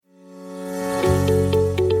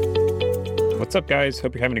What's up, guys?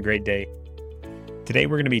 Hope you're having a great day. Today,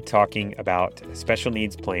 we're going to be talking about special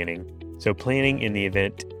needs planning. So, planning in the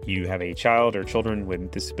event you have a child or children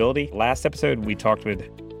with disability. Last episode, we talked with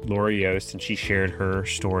Laura Yost, and she shared her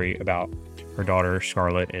story about her daughter,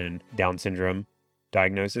 Scarlett, and Down syndrome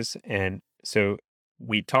diagnosis. And so,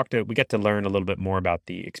 we got to learn a little bit more about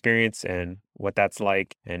the experience and what that's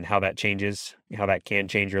like and how that changes, how that can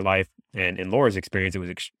change your life. And in Laura's experience,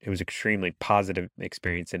 it was extremely positive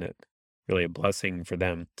experience and really a blessing for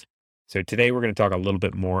them. So today we're going to talk a little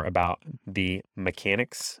bit more about the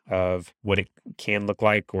mechanics of what it can look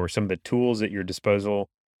like or some of the tools at your disposal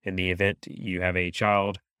in the event you have a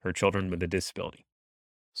child or children with a disability.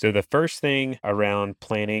 So the first thing around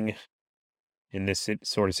planning in this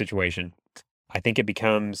sort of situation, I think it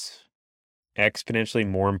becomes exponentially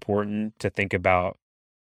more important to think about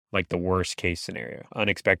like the worst case scenario,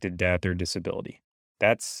 unexpected death or disability.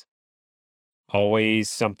 That's always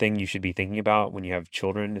something you should be thinking about when you have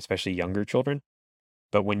children, especially younger children.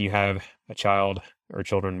 But when you have a child or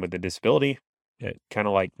children with a disability, it kind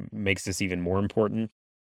of like makes this even more important,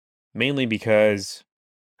 mainly because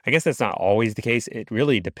I guess that's not always the case. It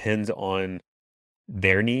really depends on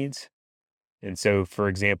their needs. And so, for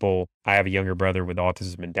example, I have a younger brother with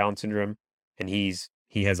autism and Down syndrome, and he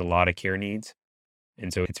has a lot of care needs.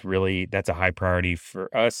 And so that's a high priority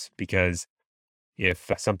for us because if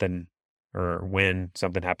something or when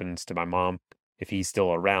something happens to my mom, if he's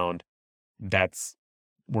still around, we're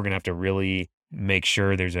going to have to really make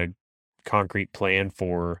sure there's a concrete plan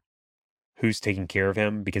for who's taking care of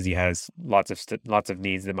him because he has lots of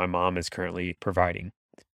needs that my mom is currently providing.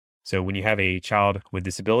 So when you have a child with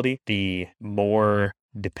disability, the more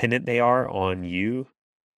dependent they are on you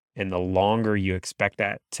and the longer you expect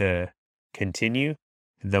that to continue,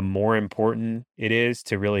 the more important it is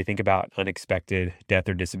to really think about unexpected death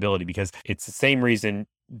or disability, because it's the same reason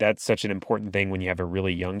that's such an important thing when you have a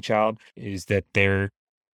really young child is that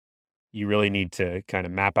you really need to kind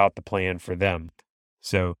of map out the plan for them.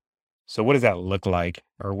 So what does that look like?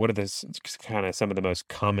 Or what are kind of some of the most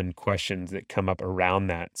common questions that come up around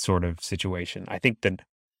that sort of situation? I think that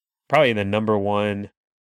probably the number one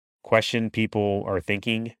question people are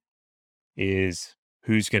thinking is,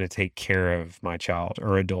 who's going to take care of my child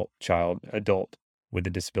or adult with a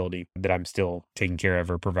disability that I'm still taking care of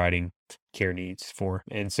or providing care needs for?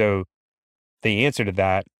 And so the answer to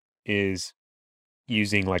that is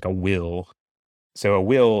using like a will. So a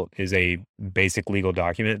will is a basic legal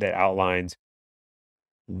document that outlines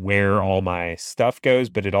where all my stuff goes,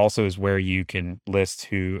 but it also is where you can list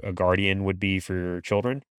who a guardian would be for your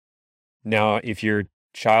children. Now, if your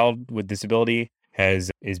child with disability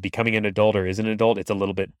is becoming an adult or is an adult, it's a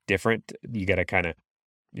little bit different. You got to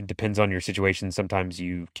it depends on your situation. Sometimes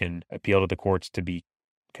you can appeal to the courts to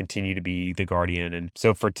continue to be the guardian. And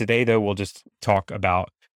so for today, though, we'll just talk about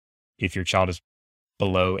if your child is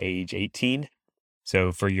below age 18.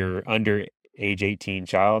 So for your under age 18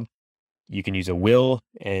 child, you can use a will.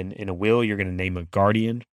 And in a will, you're going to name a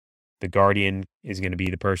guardian. The guardian is going to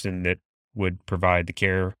be the person that would provide the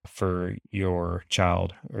care for your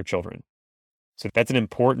child or children. So that's an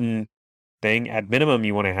important thing. At minimum,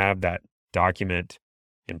 you want to have that document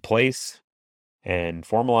in place and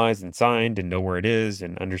formalized and signed and know where it is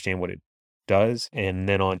and understand what it does. And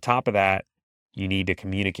then on top of that, you need to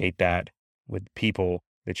communicate that with people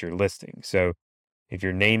that you're listing. So if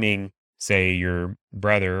you're naming, say, your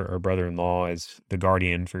brother or brother-in-law as the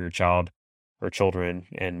guardian for your child or children,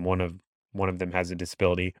 and one of them has a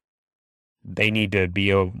disability, they need to be,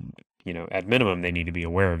 at minimum, they need to be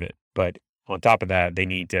aware of it. But on top of that, they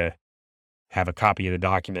need to have a copy of the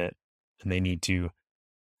document and they need to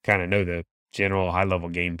kind of know the general high-level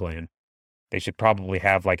game plan. They should probably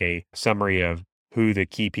have like a summary of who the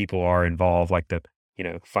key people are involved, like the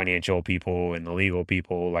financial people and the legal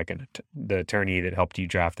people, like the attorney that helped you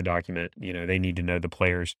draft the document. They need to know the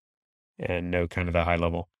players and know kind of the high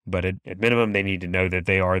level. But at minimum, they need to know that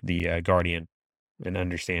they are the guardian and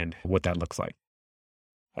understand what that looks like.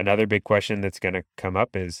 Another big question that's going to come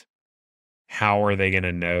up is, how are they going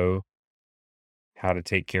to know how to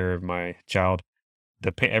take care of my child?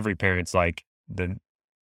 Every parent's like, the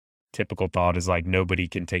typical thought is like, nobody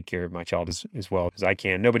can take care of my child as well as I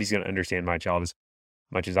can. Nobody's going to understand my child as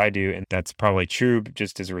much as I do. And that's probably true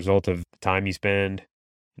just as a result of the time you spend,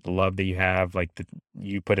 the love that you have,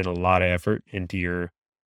 you put in a lot of effort into your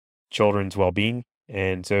children's well-being.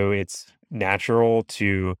 And so it's natural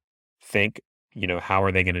to think, how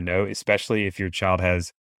are they going to know, especially if your child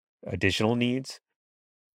has additional needs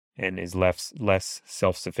and is less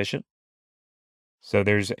self-sufficient. So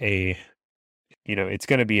there's it's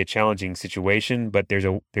going to be a challenging situation, but there's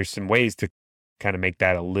some ways to kind of make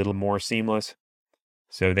that a little more seamless.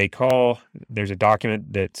 So there's a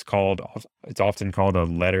document it's often called a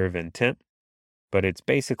letter of intent, but it's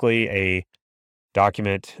basically a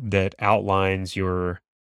document that outlines your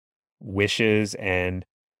wishes and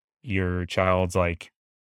your child's like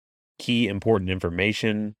key important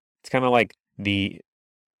information. It's kind of like the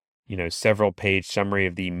several page summary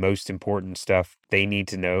of the most important stuff they need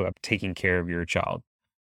to know of taking care of your child.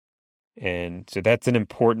 And so that's an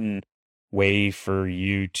important way for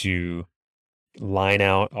you to line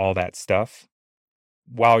out all that stuff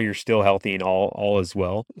while you're still healthy and all is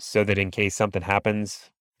well, so that in case something happens,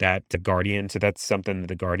 that the guardian, so that's something that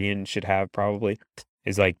the guardian should have probably,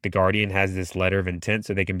 is like the guardian has this letter of intent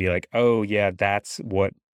so they can be like, oh yeah, that's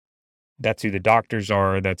who the doctors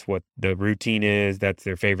are, that's what the routine is, that's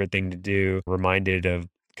their favorite thing to do, reminded of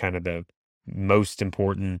kind of the most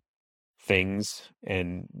important things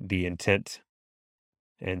and the intent.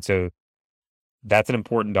 And so that's an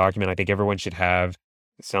important document. I think everyone should have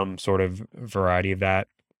some sort of variety of that.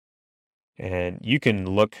 And you can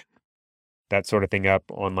look that sort of thing up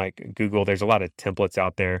on like Google. There's a lot of templates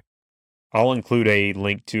out there. I'll include a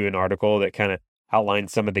link to an article that kind of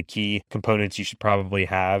outlines some of the key components you should probably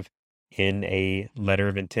have in a letter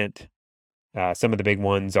of intent. Some of the big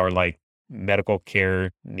ones are like medical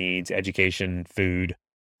care needs, education, food,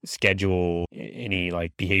 schedule, any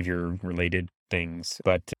like behavior related things.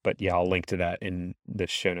 But yeah, I'll link to that in the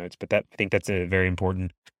show notes. But I think that's a very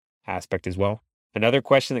important aspect as well. Another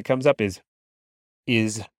question that comes up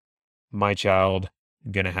is my child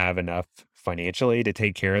going to have enough financially to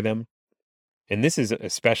take care of them? And this is an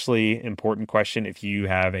especially important question if you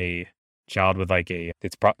have a child with like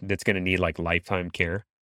that's going to need like lifetime care.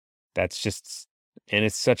 And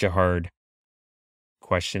it's such a hard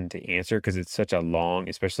question to answer because it's such a long,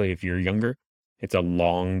 especially if you're younger, it's a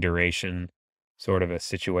long duration sort of a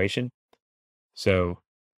situation. So,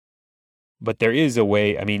 but there is a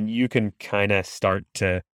way, I mean, you can kind of start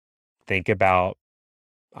to think about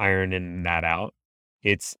ironing that out.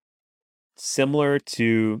 It's similar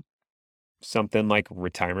to something like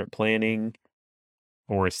retirement planning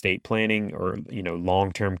or estate planning or,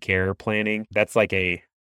 long-term care planning. That's like if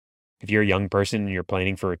you're a young person and you're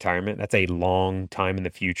planning for retirement, that's a long time in the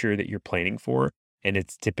future that you're planning for. And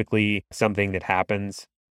it's typically something that happens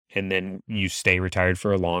and then you stay retired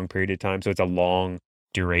for a long period of time. So it's a long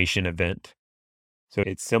duration event. So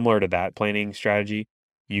it's similar to that planning strategy.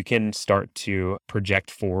 You can start to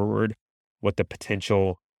project forward what the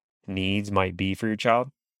potential needs might be for your child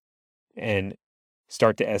and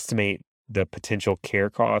start to estimate the potential care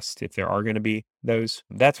costs if there are going to be those.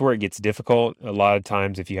 That's where it gets difficult. A lot of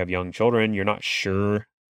times if you have young children, you're not sure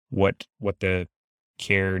what the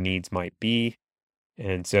care needs might be.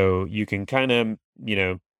 And so you can kind of,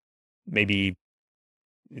 maybe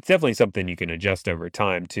it's definitely something you can adjust over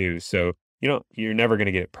time too. So, you're never going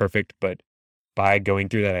to get it perfect, but by going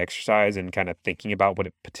through that exercise and kind of thinking about what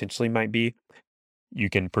it potentially might be, you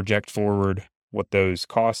can project forward what those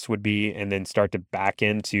costs would be and then start to back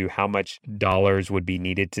into how much dollars would be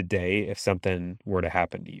needed today if something were to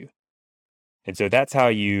happen to you. And so that's how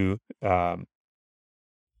you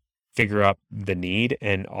figure out the need.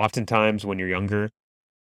 And oftentimes when you're younger,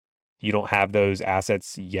 you don't have those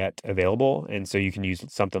assets yet available. And so you can use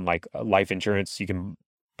something like life insurance. You can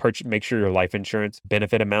make sure your life insurance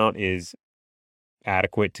benefit amount is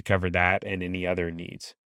adequate to cover that and any other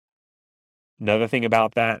needs. Another thing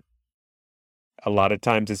about that, a lot of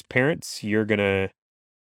times as parents, the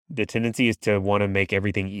tendency is to want to make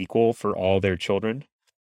everything equal for all their children.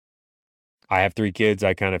 I have 3 kids.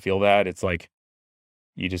 I kind of feel that. It's like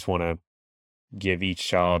you just want to give each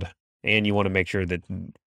child, and you want to make sure that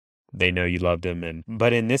they know you love them.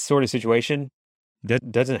 But in this sort of situation,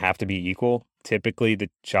 that doesn't have to be equal. Typically, the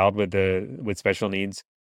child with special needs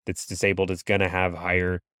that's disabled is going to have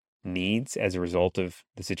higher needs as a result of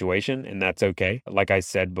the situation, and that's okay. Like I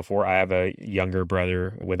said before, I have a younger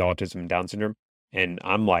brother with autism and Down syndrome, and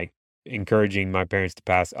I'm like encouraging my parents to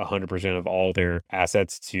pass 100% of all their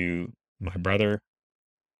assets to my brother.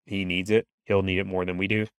 He needs it. He'll need it more than we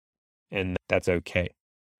do, and that's okay.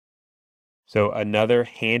 So another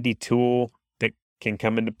handy tool that can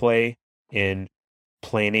come into play in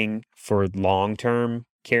planning for long-term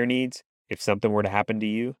care needs, if something were to happen to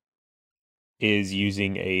you, is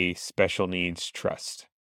using a special needs trust.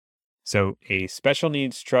 So a special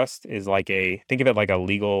needs trust is think of it like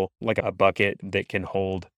like a bucket that can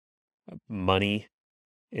hold money.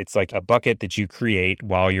 It's like a bucket that you create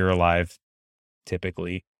while you're alive,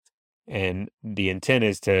 typically. And the intent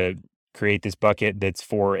is to create this bucket that's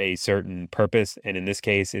for a certain purpose. And in this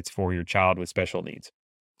case, it's for your child with special needs.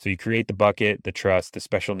 So you create the bucket, the trust, the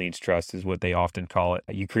special needs trust is what they often call it.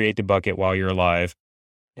 You create the bucket while you're alive.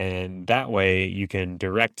 And that way you can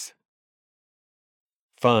direct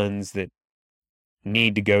funds that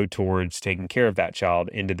need to go towards taking care of that child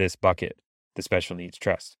into this bucket, the special needs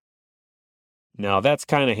trust. Now that's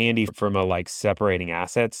kind of handy from a separating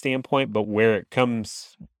assets standpoint, but where it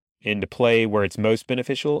comes into play, where it's most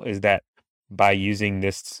beneficial is that by using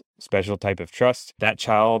this special type of trust, that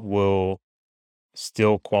child will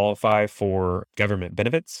still qualify for government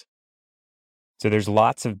benefits. So there's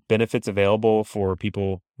lots of benefits available for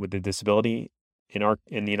people with a disability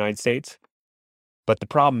in the United States. But the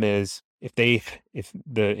problem is if the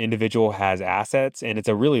individual has assets and it's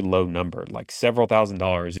a really low number, like several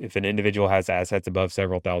 $1,000s, if an individual has assets above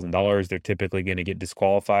several $1,000s, they're typically going to get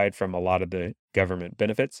disqualified from a lot of the government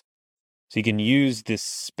benefits. So you can use this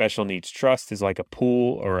special needs trust as like a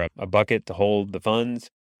pool or a bucket to hold the funds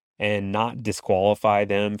and not disqualify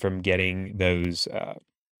them from getting those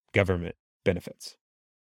government benefits.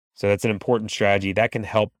 So that's an important strategy that can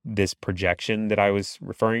help this projection that I was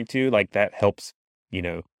referring to. Like that helps,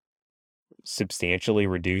 substantially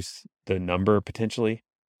reduce the number potentially,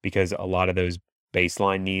 because a lot of those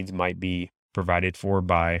baseline needs might be provided for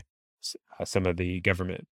by some of the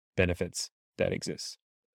government benefits that exist.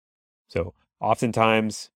 So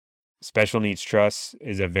oftentimes, special needs trust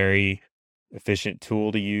is a very efficient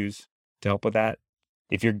tool to use to help with that.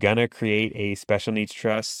 If you're going to create a special needs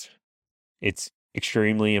trust, it's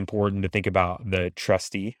extremely important to think about the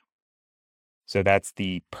trustee. So that's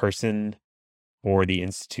the person or the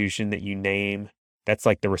institution that you name. That's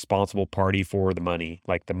like the responsible party for the money,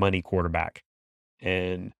 like the money quarterback.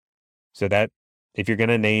 And so that if you're going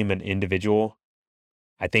to name an individual,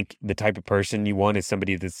 I think the type of person you want is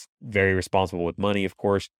somebody that's very responsible with money, of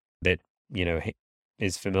course, that,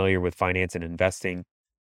 is familiar with finance and investing,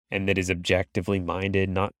 and that is objectively minded.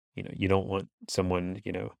 Not, you don't want someone,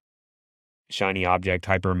 shiny object,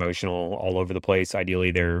 hyper emotional, all over the place. Ideally,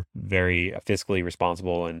 they're very fiscally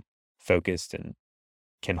responsible and focused and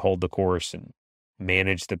can hold the course and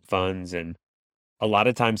manage the funds. And a lot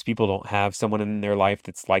of times people don't have someone in their life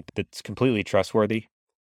that's completely trustworthy.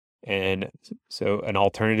 And so an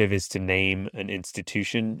alternative is to name an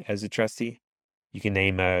institution as a trustee. You can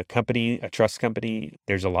name a company, a trust company.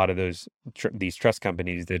 There's a lot of these trust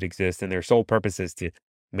companies that exist, and their sole purpose is to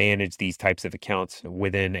manage these types of accounts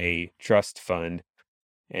within a trust fund.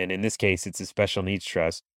 And in this case, it's a special needs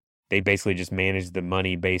trust. They basically just manage the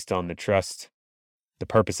money based on the trust, the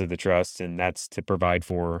purpose of the trust, and that's to provide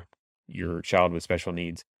for your child with special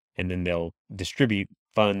needs. And then they'll distribute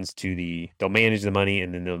funds they'll manage the money,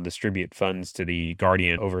 and then they'll distribute funds to the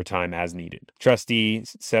guardian over time as needed. Trustee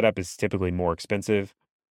setup is typically more expensive.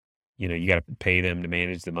 You got to pay them to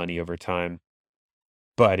manage the money over time,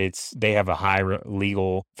 but they have a high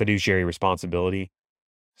legal fiduciary responsibility.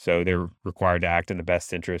 So they're required to act in the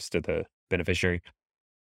best interest of the beneficiary.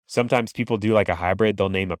 Sometimes people do like a hybrid. They'll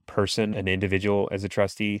name an individual as a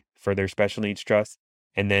trustee for their special needs trust,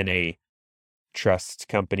 and then a trust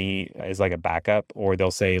company as like a backup, or they'll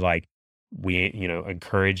say we,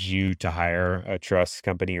 encourage you to hire a trust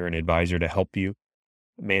company or an advisor to help you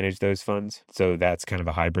manage those funds. So that's kind of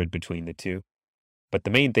a hybrid between the two. But the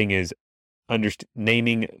main thing is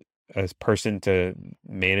naming a person to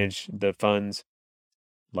manage the funds,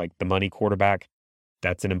 like the money quarterback.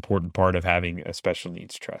 That's an important part of having a special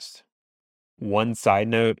needs trust. One side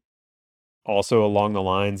note, also along the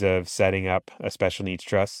lines of setting up a special needs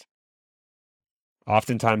trust,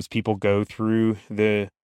 oftentimes people go through the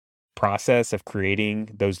process of creating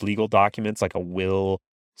those legal documents, like a will,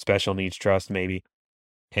 special needs trust maybe,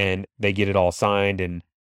 and they get it all signed and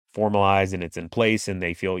formalized and it's in place, and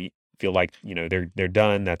they feel like, they're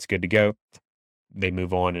done, that's good to go. They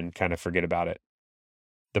move on and kind of forget about it.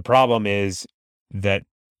 The problem is that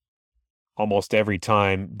almost every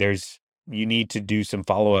time you need to do some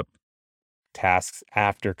follow-up tasks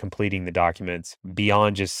after completing the documents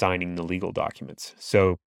beyond just signing the legal documents.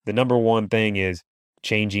 So the number one thing is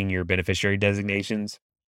changing your beneficiary designations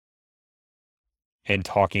and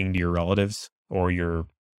talking to your relatives or your,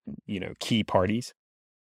 key parties.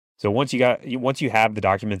 So once you have the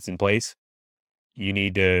documents in place, you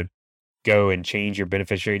need to go and change your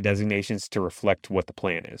beneficiary designations to reflect what the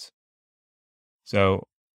plan is. So,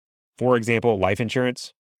 for example, life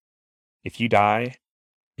insurance, if you die,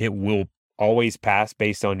 it will always pass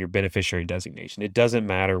based on your beneficiary designation. It doesn't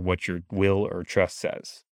matter what your will or trust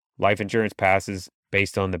says. Life insurance passes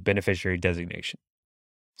based on the beneficiary designation.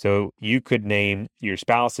 So you could name your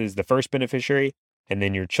spouse as the first beneficiary, and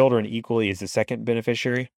then your children equally as the second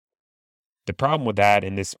beneficiary. The problem with that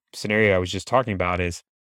in this scenario I was just talking about is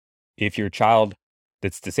if your child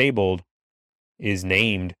that's disabled is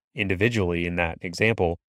named individually in that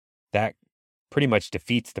example, that pretty much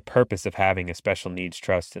defeats the purpose of having a special needs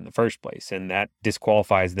trust in the first place. And that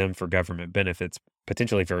disqualifies them for government benefits,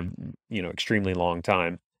 potentially for, extremely long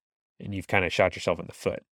time. And you've kind of shot yourself in the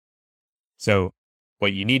foot. So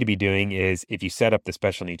what you need to be doing is, if you set up the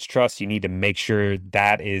special needs trust, you need to make sure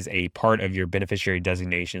that is a part of your beneficiary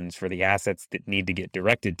designations for the assets that need to get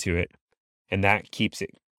directed to it. And that keeps it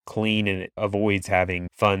clean, and it avoids having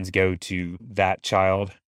funds go to that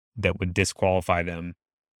child that would disqualify them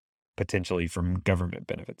potentially from government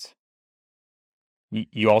benefits.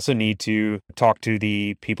 You also need to talk to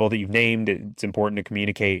the people that you've named. It's important to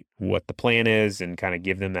communicate what the plan is and kind of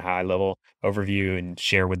give them the high level overview and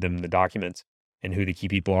share with them the documents and who the key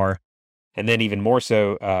people are. And then even more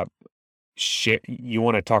so, you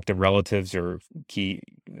want to talk to relatives or key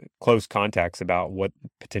close contacts about what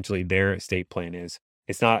potentially their estate plan is.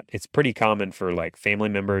 It's pretty common for like family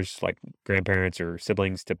members, like grandparents or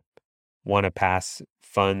siblings, to want to pass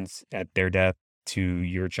funds at their death to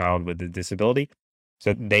your child with a disability.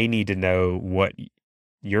 So they need to know what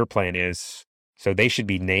your plan is. So they should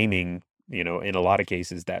be naming, in a lot of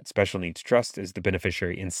cases, that special needs trust as the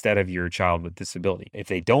beneficiary instead of your child with disability. If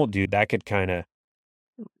they don't do that, could kind of,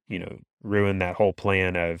 ruin that whole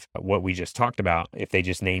plan of what we just talked about if they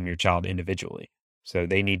just name your child individually. So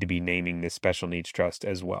they need to be naming this special needs trust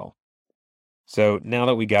as well. So now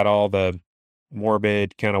that we got all the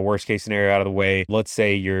morbid kind of worst case scenario out of the way, let's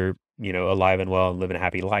say you're, alive and well and living a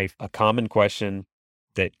happy life. A common question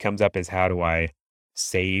that comes up is, how do I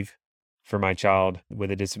save for my child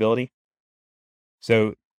with a disability?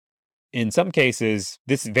 So in some cases,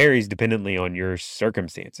 this varies dependently on your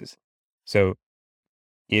circumstances. So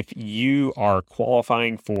if you are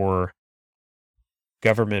qualifying for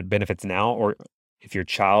government benefits now, or if your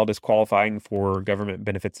child is qualifying for government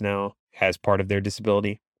benefits now as part of their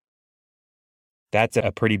disability, that's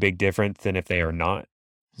a pretty big difference than if they are not.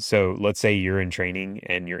 So let's say you're in training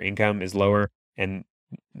and your income is lower, and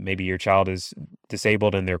maybe your child is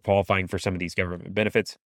disabled and they're qualifying for some of these government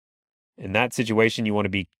benefits. In that situation, you want to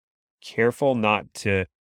be careful not to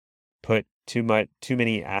put too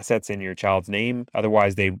many assets in your child's name.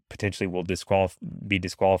 Otherwise, they potentially will be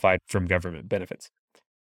disqualified from government benefits.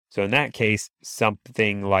 So in that case,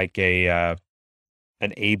 something like an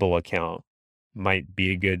ABLE account might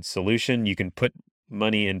be a good solution. You can put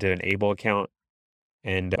money into an ABLE account,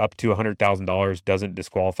 and up to $100,000 doesn't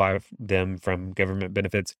disqualify them from government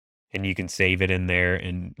benefits. And you can save it in there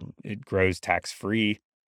and it grows tax-free.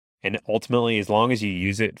 And ultimately, as long as you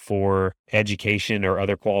use it for education or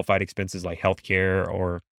other qualified expenses like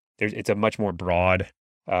healthcare, it's a much more broad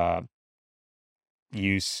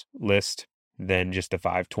use list than just a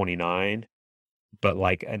 529. But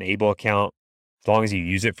like an ABLE account, as long as you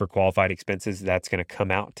use it for qualified expenses, that's going to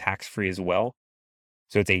come out tax-free as well.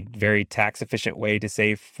 So it's a very tax-efficient way to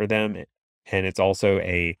save for them. And it's also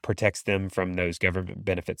protects them from those government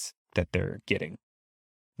benefits that they're getting.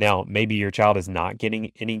 Now, maybe your child is not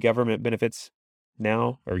getting any government benefits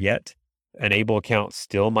now or yet. An ABLE account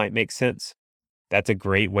still might make sense. That's a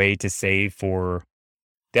great way to save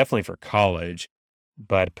definitely for college,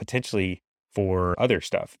 but potentially for other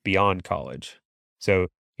stuff beyond college. So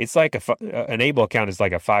it's like an ABLE account is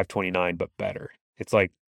like a 529, but better. It's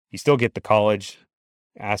like you still get the college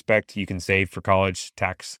aspect. You can save for college,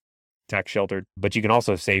 tax sheltered, but you can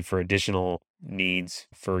also save for additional needs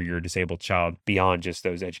for your disabled child beyond just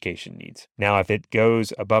those education needs. Now, if it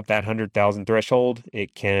goes above that 100,000 threshold,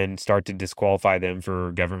 it can start to disqualify them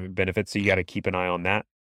for government benefits. So you got to keep an eye on that,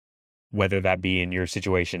 whether that be in your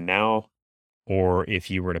situation now or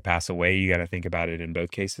if you were to pass away. You got to think about it in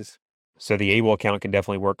both cases. So the ABLE account can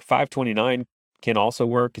definitely work. 529 can also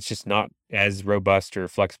work. It's just not as robust or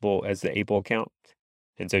flexible as the ABLE account.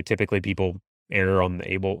 And so typically people err on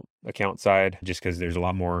the ABLE account side just because there's a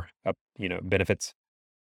lot more benefits.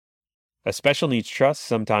 A special needs trust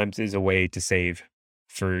sometimes is a way to save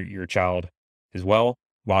for your child as well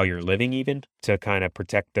while you're living, even to kind of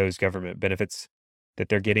protect those government benefits that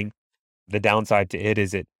they're getting. The downside to it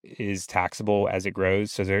is taxable as it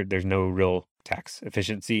grows. So there's no real tax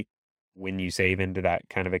efficiency when you save into that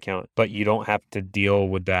kind of account, but you don't have to deal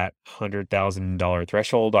with that $100,000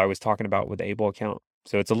 threshold I was talking about with the ABLE account.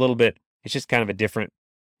 So it's just kind of a different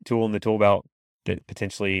tool in the tool belt that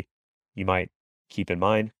potentially you might keep in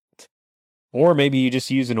mind. Or maybe you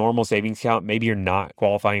just use a normal savings account. Maybe you're not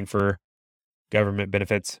qualifying for government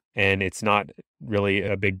benefits and it's not really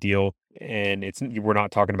a big deal. And we're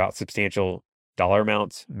not talking about substantial dollar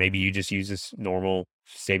amounts. Maybe you just use this normal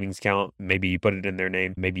savings account. Maybe you put it in their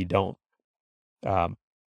name. Maybe you don't.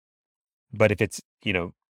 But if it's,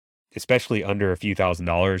 especially under a few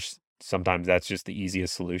 $1,000s, sometimes that's just the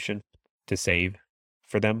easiest solution to save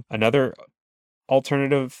for them. Another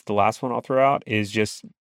alternative, the last one I'll throw out, is just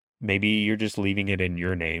maybe you're just leaving it in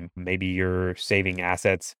your name. Maybe you're saving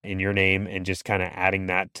assets in your name and just kind of adding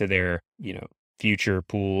that to their, future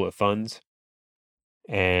pool of funds.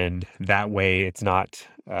 And that way it's not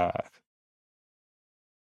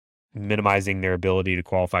minimizing their ability to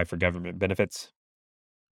qualify for government benefits.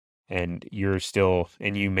 And you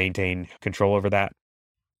maintain control over that.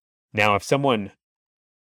 Now, if someone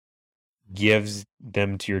gives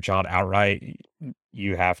them to your child outright,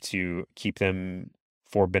 you have to keep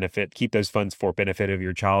those funds for benefit of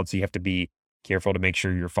your child. So you have to be careful to make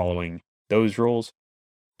sure you're following those rules.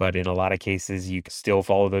 But in a lot of cases, you can still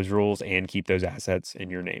follow those rules and keep those assets in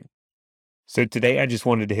your name. So today I just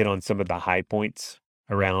wanted to hit on some of the high points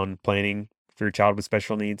around planning for your child with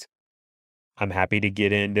special needs. I'm happy to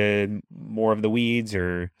get into more of the weeds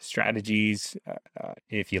or strategies.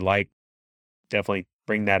 If you like, definitely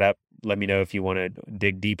bring that up. Let me know if you want to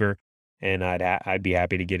dig deeper, and I'd be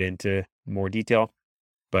happy to get into more detail.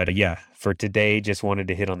 But yeah, for today, just wanted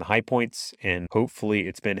to hit on the high points, and hopefully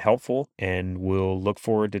it's been helpful, and we'll look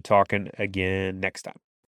forward to talking again next time.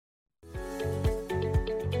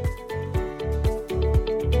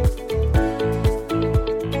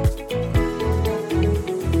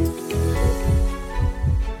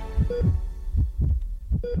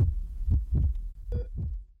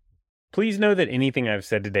 Please know that anything I've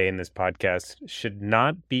said today in this podcast should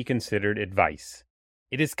not be considered advice.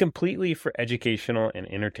 It is completely for educational and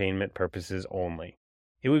entertainment purposes only.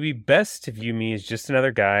 It would be best to view me as just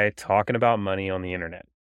another guy talking about money on the internet.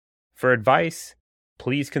 For advice,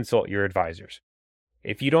 please consult your advisors.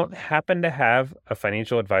 If you don't happen to have a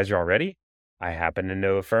financial advisor already, I happen to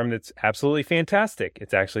know a firm that's absolutely fantastic.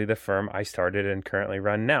 It's actually the firm I started and currently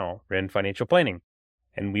run now, Wren Financial Planning.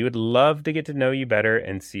 And we would love to get to know you better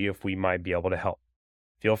and see if we might be able to help.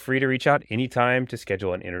 Feel free to reach out anytime to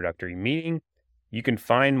schedule an introductory meeting. You can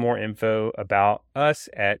find more info about us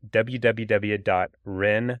at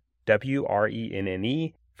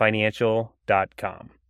www.renfinancial.com.